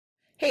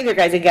Hey there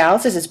guys and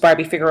gals, this is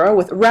Barbie Figueroa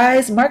with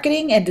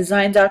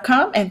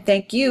RiseMarketingandDesign.com, and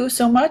thank you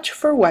so much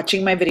for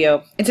watching my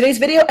video. In today's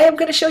video I am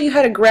going to show you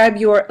how to grab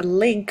your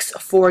links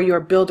for your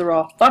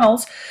Builderall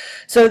funnels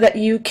so that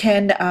you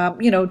can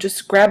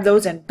just grab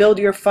those and build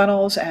your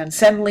funnels and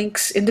send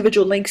links,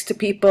 individual links to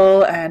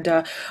people,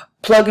 and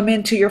plug them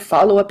into your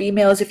follow-up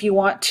emails if you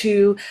want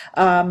to.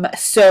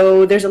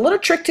 So there's a little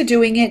trick to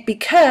doing it,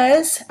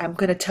 because I'm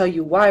going to tell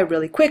you why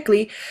really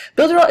quickly.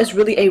 Builderall is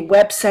really a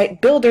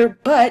website builder,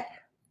 but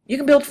you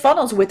can build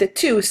funnels with it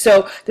too.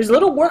 So there's a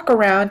little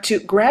workaround to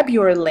grab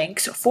your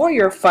links for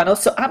your funnel.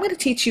 So I'm going to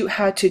teach you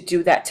how to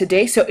do that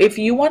today. So if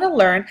you want to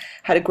learn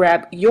how to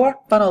grab your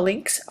funnel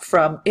links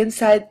from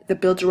inside the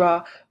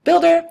Builderall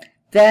builder,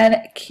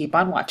 then keep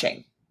on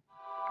watching.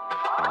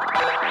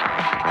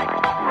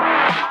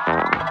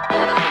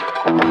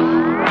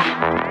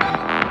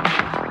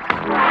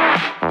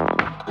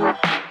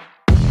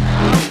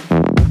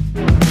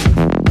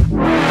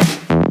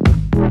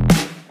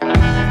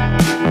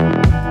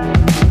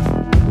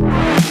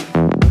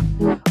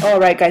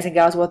 Alright guys and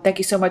gals, well thank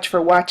you so much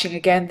for watching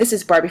again. This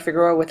is Barbie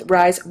Figueroa with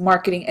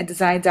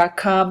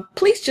RiseMarketingandDesign.com.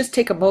 Please just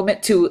take a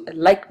moment to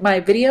like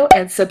my video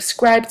and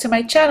subscribe to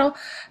my channel.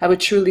 I would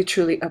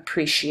truly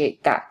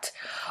appreciate that.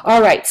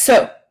 Alright,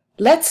 so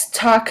let's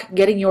talk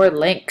getting your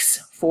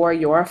links for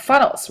your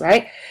funnels,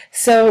 right?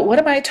 So what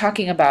am I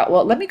talking about?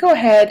 Well, let me go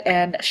ahead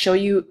and show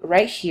you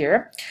right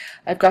here.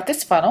 I've got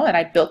this funnel and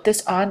I built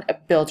this on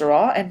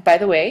Builderall, and by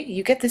the way,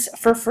 you get this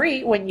for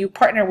free when you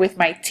partner with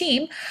my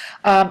team.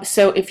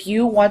 So if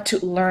you want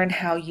to learn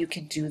how you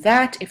can do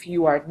that, if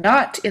you are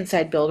not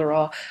inside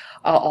Builderall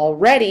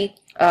already,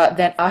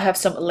 then I'll have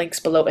some links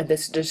below in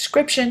this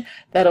description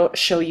that'll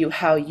show you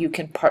how you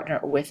can partner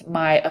with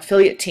my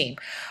affiliate team.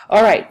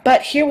 Alright,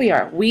 but here we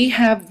are. We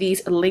have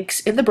these links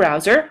in the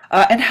browser,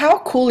 and how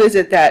cool is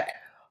it that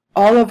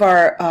all of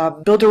our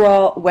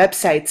Builderall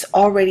websites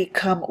already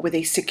come with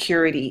a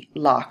security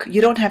lock.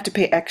 You don't have to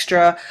pay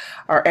extra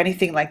or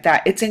anything like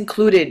that. It's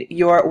included.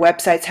 Your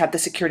websites have the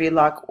security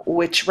lock,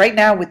 which right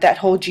now with that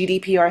whole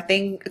GDPR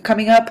thing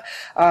coming up,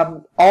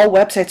 all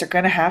websites are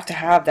going to have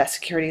that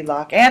security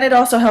lock. And it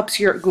also helps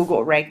your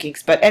Google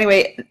rankings. But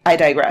anyway, I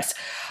digress.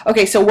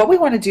 Okay, so what we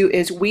want to do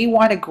is we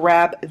want to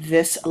grab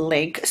this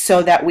link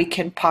so that we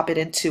can pop it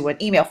into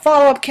an email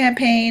follow-up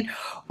campaign,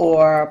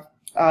 or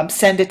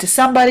send it to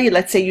somebody.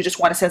 Let's say you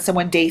just want to send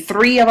someone day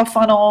 3 of a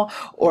funnel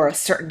or a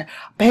certain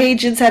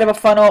page inside of a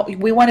funnel.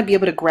 We want to be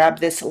able to grab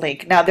this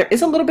link. Now there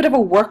is a little bit of a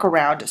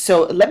workaround,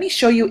 so let me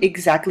show you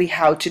exactly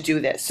how to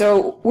do this.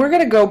 So we're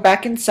going to go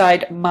back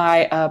inside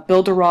my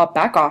Builderall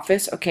back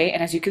office, okay,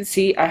 and as you can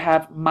see I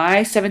have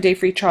my 7-day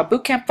free trial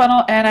bootcamp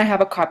funnel, and I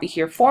have a copy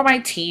here for my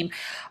team,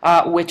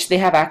 which they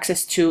have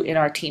access to in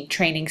our team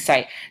training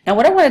site. Now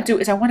what I want to do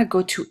is I want to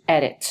go to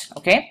edit,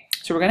 okay?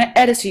 So we're going to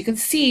edit so you can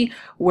see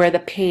where the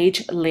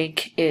page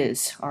link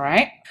is. All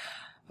right.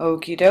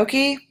 Okie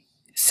dokie.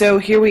 So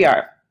here we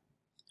are.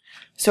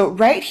 So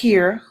right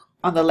here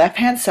on the left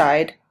hand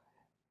side,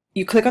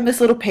 you click on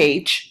this little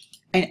page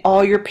and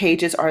all your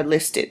pages are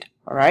listed.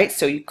 All right.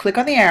 So you click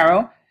on the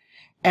arrow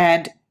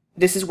and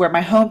this is where my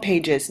home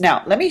page is.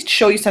 Now let me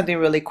show you something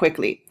really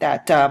quickly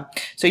that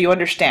so you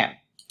understand.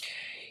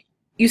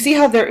 You see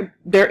how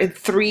they're in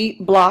 3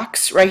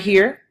 blocks right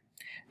here?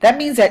 That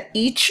means that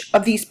each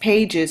of these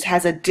pages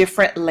has a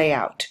different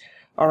layout.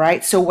 All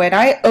right, so when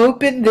I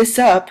open this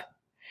up,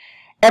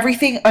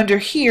 everything under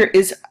here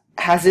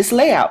has this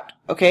layout.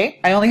 Okay,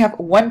 I only have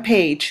 1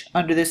 page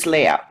under this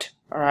layout.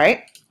 All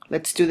right,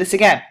 let's do this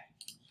again.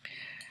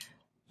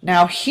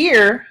 Now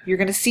here you're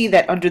going to see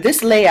that under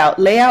this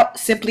layout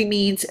simply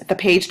means the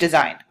page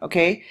design.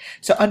 Okay,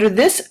 so under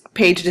this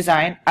page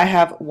design I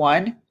have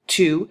 1,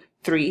 2,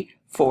 3,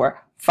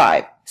 4,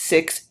 5,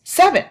 6,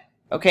 7.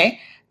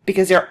 Okay,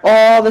 because they're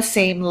all the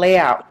same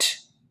layout.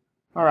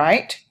 All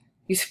right,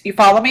 you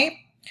follow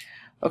me?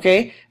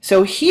 Okay,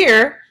 so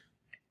here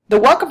the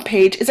welcome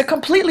page is a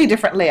completely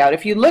different layout.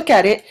 If you look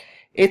at it,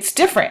 it's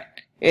different.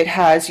 It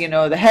has, you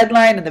know, the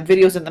headline and the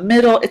videos in the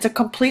middle. It's a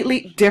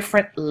completely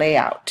different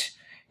layout.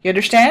 You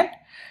understand?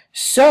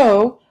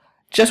 So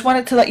just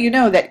wanted to let you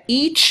know that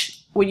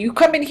when you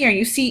come in here and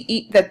you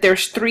see that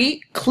there's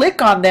 3, click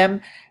on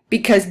them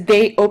because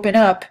they open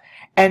up,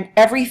 and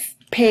every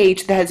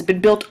page that has been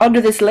built under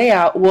this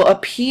layout will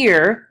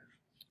appear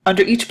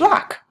under each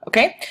block.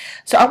 Okay,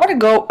 so I want to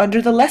go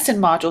under the lesson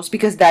modules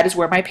because that is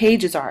where my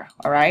pages are.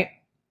 All right,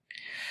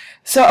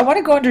 so I want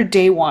to go under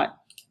day 1.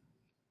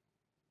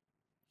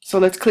 So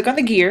let's click on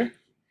the gear,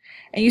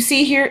 and you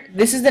see here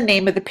this is the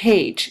name of the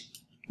page.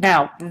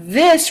 Now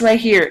this right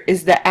here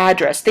is the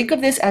address. Think of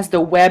this as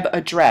the web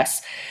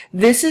address.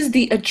 This is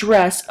the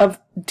address of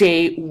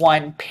day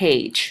 1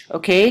 page.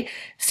 Okay,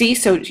 see,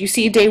 so you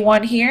see day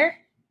 1 here?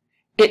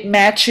 It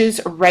matches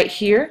right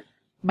here,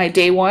 my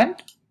day 1,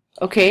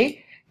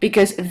 okay,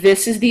 because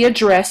this is the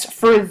address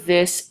for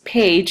this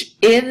page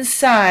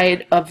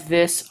inside of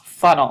this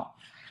funnel.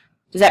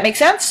 Does that make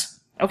sense?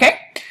 Okay,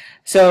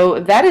 so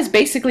that is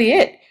basically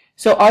it.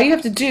 So all you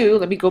have to do,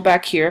 let me go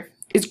back here,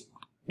 is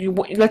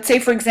let's say,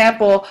 for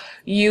example,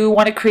 you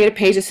want to create a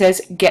page that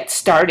says get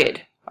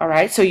started. All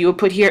right, so you would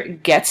put here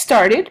get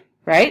started,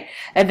 right?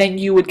 And then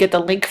you would get the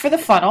link for the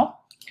funnel,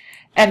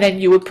 and then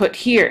you would put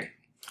here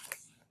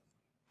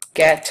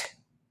get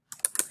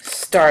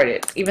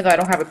started, even though I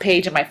don't have a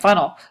page in my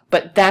funnel,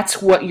 but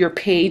that's what your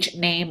page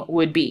name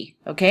would be.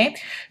 Okay,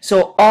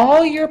 so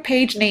all your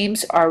page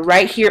names are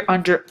right here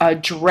under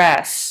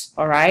address.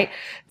 All right,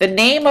 the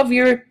name of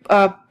your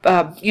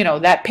you know,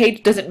 that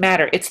page doesn't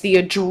matter. It's the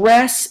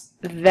address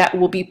that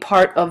will be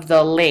part of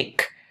the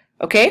link.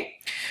 Okay,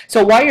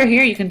 so while you're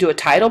here, you can do a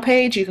title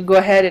page. You can go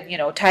ahead and, you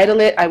know,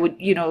 title it. I would,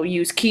 you know,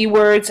 use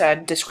keywords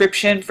and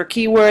description for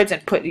keywords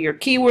and put your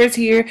keywords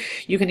here.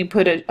 You can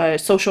put a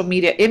social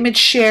media image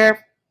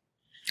share,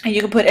 and you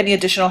can put any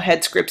additional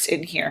head scripts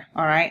in here.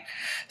 All right,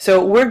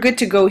 so we're good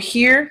to go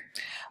here.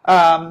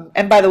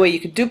 And by the way, you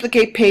can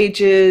duplicate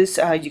pages.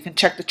 You can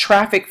check the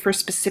traffic for a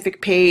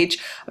specific page.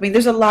 I mean,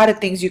 there's a lot of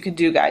things you can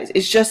do, guys.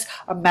 It's just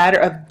a matter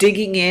of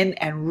digging in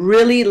and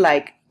really,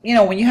 like, you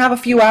know, when you have a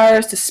few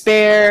hours to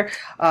spare,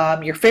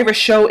 your favorite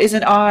show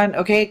isn't on,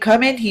 okay,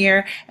 come in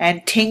here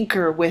and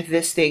tinker with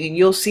this thing, and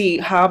you'll see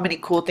how many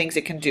cool things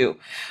it can do.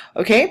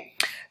 Okay,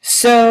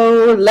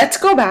 so let's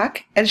go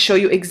back and show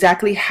you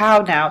exactly how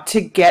now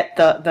to get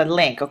the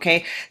link.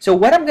 Okay, so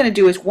what I'm going to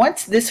do is,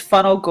 once this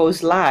funnel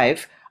goes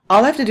live,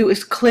 all I have to do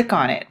is click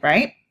on it,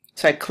 right?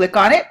 So I click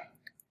on it,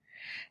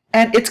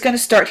 and it's going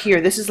to start here.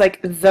 This is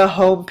like the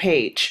home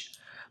page.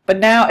 But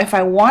now if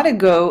I want to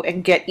go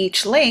and get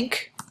each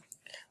link,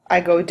 I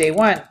go day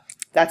 1.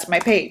 That's my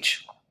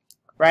page,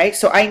 right?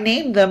 So I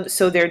named them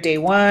so they're day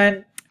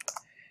 1,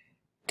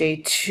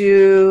 day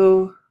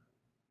 2,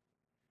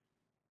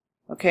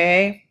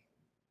 okay,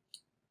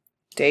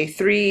 day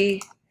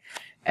 3,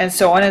 and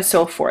so on and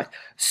so forth.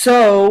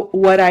 So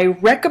what I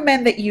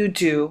recommend that you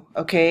do,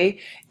 okay,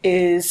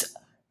 is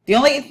the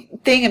only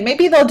thing, and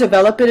maybe they'll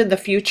develop it in the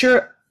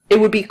future, it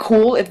would be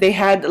cool if they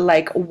had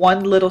like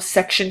one little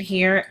section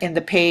here in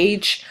the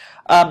page.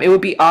 It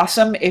would be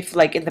awesome if,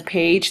 like, in the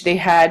page they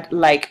had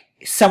like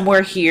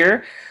somewhere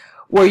here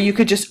where you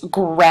could just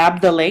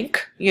grab the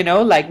link, you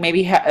know, like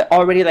maybe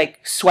already like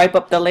swipe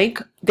up the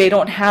link. They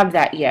don't have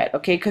that yet,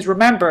 okay? Because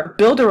remember,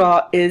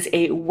 Builderall is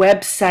a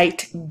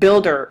website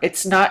builder.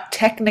 It's not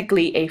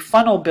technically a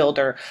funnel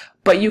builder,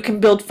 but you can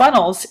build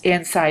funnels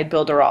inside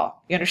Builderall.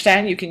 You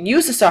understand? You can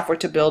use the software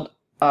to build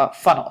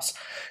funnels.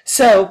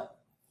 So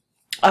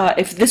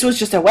if this was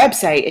just a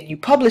website and you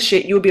publish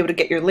it, you would be able to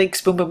get your links,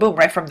 boom, boom, boom,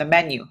 right from the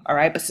menu. All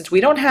right, but since we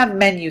don't have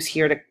menus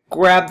here to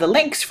grab the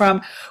links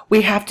from,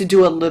 we have to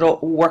do a little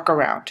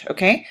workaround.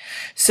 Okay,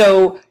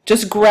 so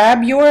just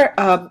grab your,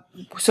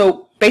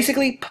 so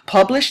basically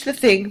publish the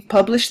thing,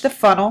 publish the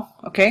funnel.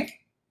 Okay,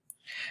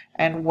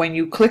 and when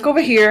you click over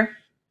here,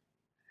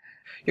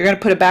 you're going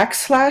to put a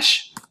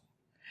backslash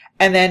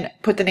and then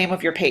put the name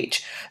of your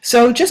page.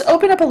 So just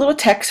open up a little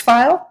text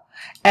file,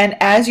 and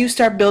as you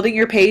start building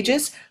your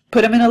pages,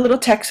 put them in a little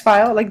text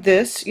file like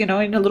this, you know,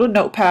 in a little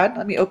notepad.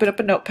 Let me open up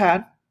a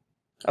notepad.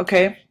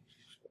 Okay.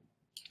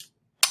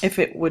 If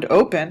it would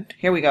open,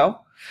 here we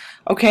go.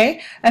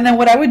 Okay. And then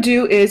what I would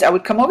do is I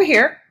would come over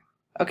here.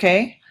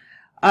 Okay.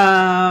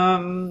 I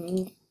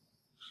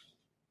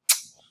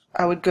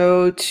would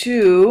go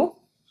to,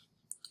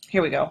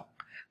 here we go.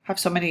 I have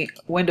so many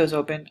windows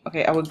open.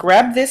 Okay. I would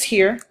grab this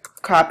here,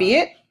 copy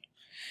it,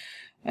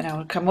 and I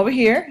would come over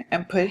here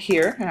and put it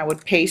here, and I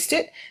would paste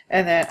it,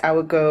 and then I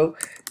would go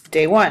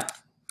day 1,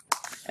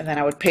 and then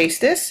I would paste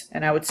this,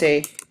 and I would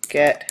say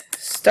get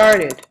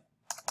started,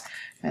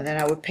 and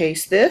then I would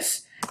paste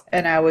this,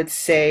 and I would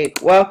say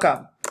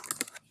welcome.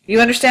 You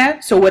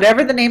understand? So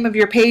whatever the name of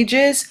your page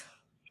is,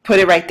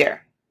 put it right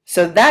there.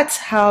 So that's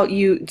how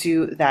you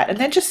do that, and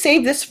then just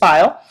save this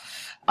file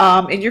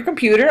in your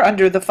computer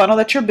under the funnel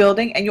that you're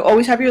building, and you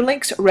always have your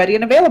links ready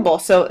and available.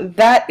 So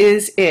that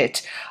is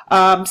it.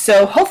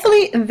 So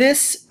hopefully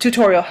this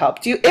tutorial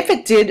helped you. If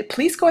it did,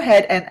 please go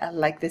ahead and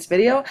like this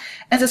video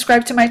and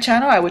subscribe to my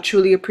channel. I would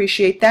truly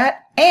appreciate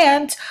that.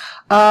 And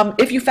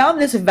if you found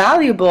this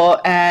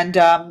valuable and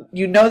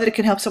you know that it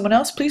can help someone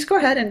else, please go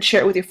ahead and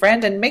share it with your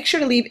friend, and make sure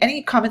to leave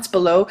any comments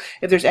below.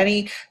 If there's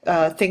any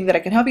thing that I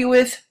can help you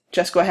with,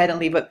 just go ahead and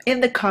leave it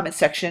in the comment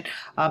section,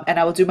 and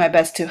I will do my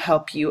best to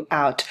help you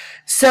out.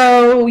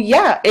 So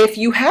yeah, if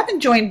you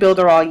haven't joined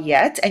Builderall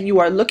yet and you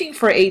are looking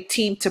for a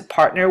team to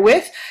partner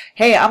with,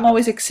 hey, I'm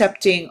always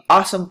accepting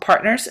awesome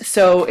partners.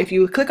 So if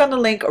you click on the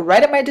link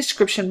right in my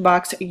description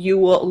box, you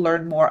will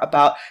learn more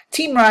about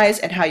Team Rise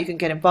and how you can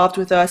get involved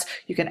with us.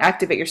 You can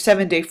activate your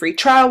 7-day free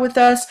trial with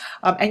us,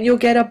 and you'll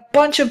get a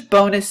bunch of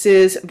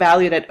bonuses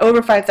valued at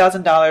over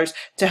 $5,000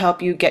 to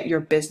help you get your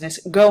business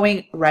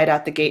going right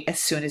out the gate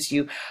as soon as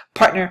you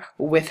partner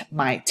with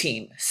my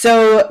team.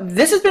 So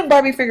this has been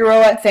Barbie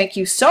Figueroa. Thank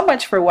you so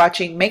much for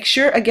watching. Make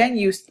sure again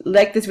you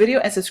like this video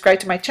and subscribe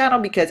to my channel,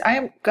 because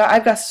I've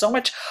got so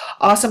much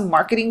awesome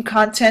marketing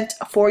content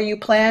for you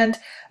planned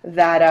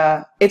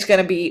that it's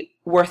going to be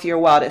worth your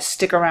while to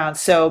stick around.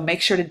 So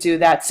make sure to do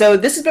that. So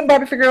this has been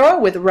Barbie Figueroa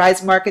with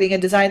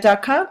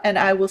RiseMarketingAndDesign.com, and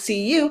I will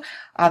see you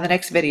on the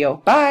next video.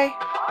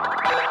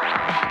 Bye.